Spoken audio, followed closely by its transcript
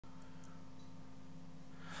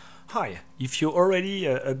Hi, if you already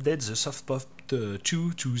update the pop2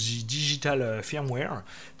 to the digital firmware,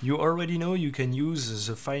 you already know you can use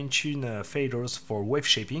the fine-tune faders for wave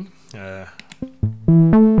shaping, like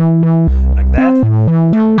that.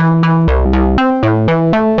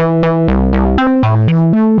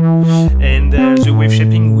 And the wave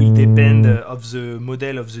shaping will depend of the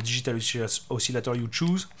model of the digital oscillator you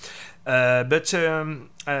choose. But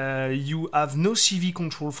you have no CV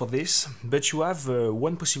control for this, but you have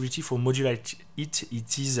one possibility for modulate it.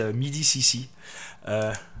 It is midi CC.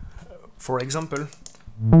 For example,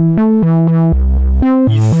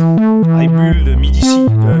 if I build a midi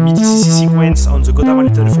CC sequence on the Godam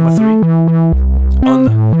modulated format 3 on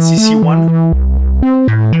CC1,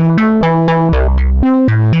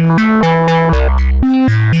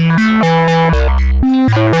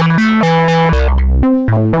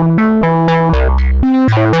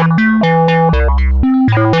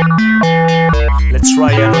 let's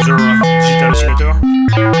try another digital oscillator.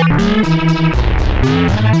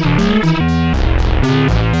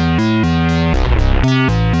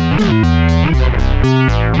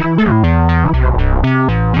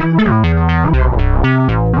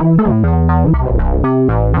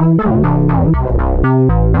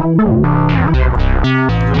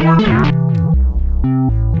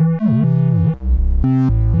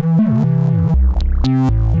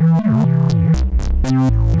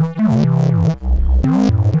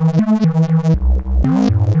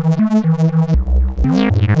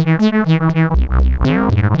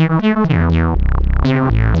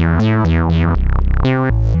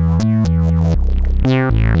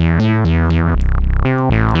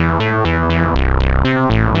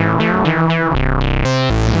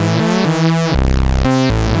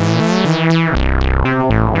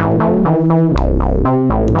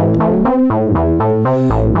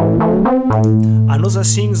 Another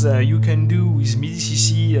thing you can do with midi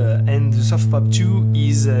CC and the pop2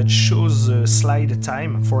 is choose the slide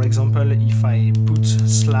time. For example, if I put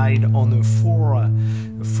slide on a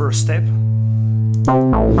first step,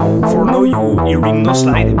 for now you hearing no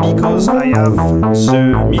slide because I have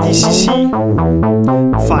the midi CC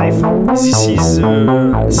 5. This is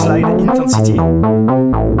the slide intensity.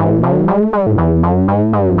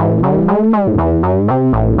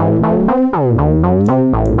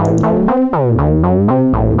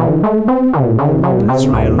 Let's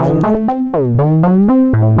try another.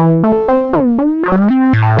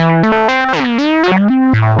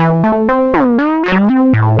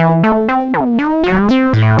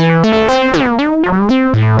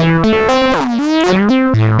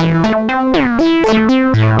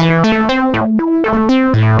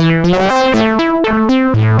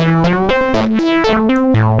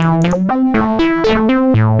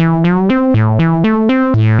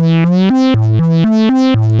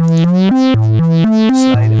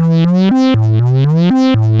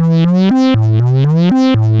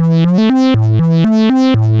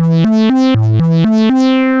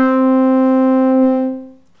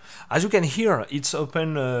 As you can hear, it's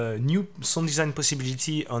open a new sound design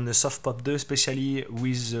possibility on the pop2, especially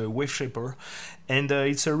with waveshaper, and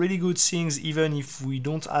it's a really good thing. Even if we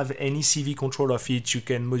don't have any CV control of it, you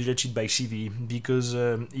can modulate it by CV because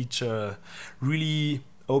it really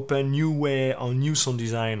open new way on new sound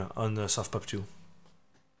design on the pop2.